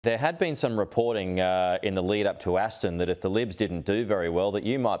There had been some reporting in the lead up to Aston that if the Libs didn't do very well, that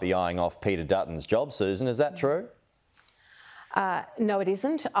you might be eyeing off Peter Dutton's job, Susan. Is that true? No, it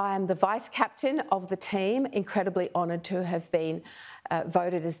isn't. I am the vice captain of the team, incredibly honoured to have been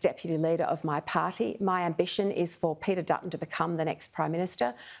voted as deputy leader of my party. My ambition is for Peter Dutton to become the next Prime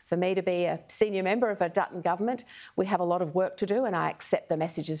Minister, for me to be a senior member of a Dutton government. We have a lot of work to do, and I accept the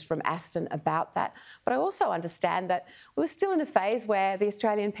messages from Aston about that. But I also understand that we were still in a phase where the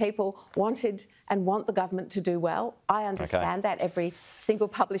Australian people wanted and want the government to do well. I understand that. Every single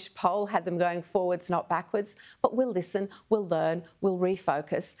published poll had them going forwards, not backwards. But we'll listen, we'll learn, we'll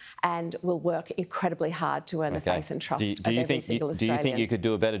refocus, and we'll work incredibly hard to earn the faith and trust of every single Australian. Do you think you could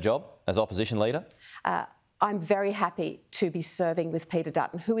do a better job as opposition leader? I'm very happy to be serving with Peter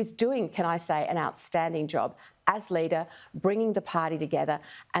Dutton, who is doing, can I say, an outstanding job as leader, bringing the party together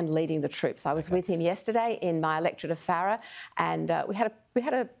and leading the troops. I was with him yesterday in my electorate of Farrer, and we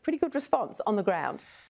had a pretty good response on the ground.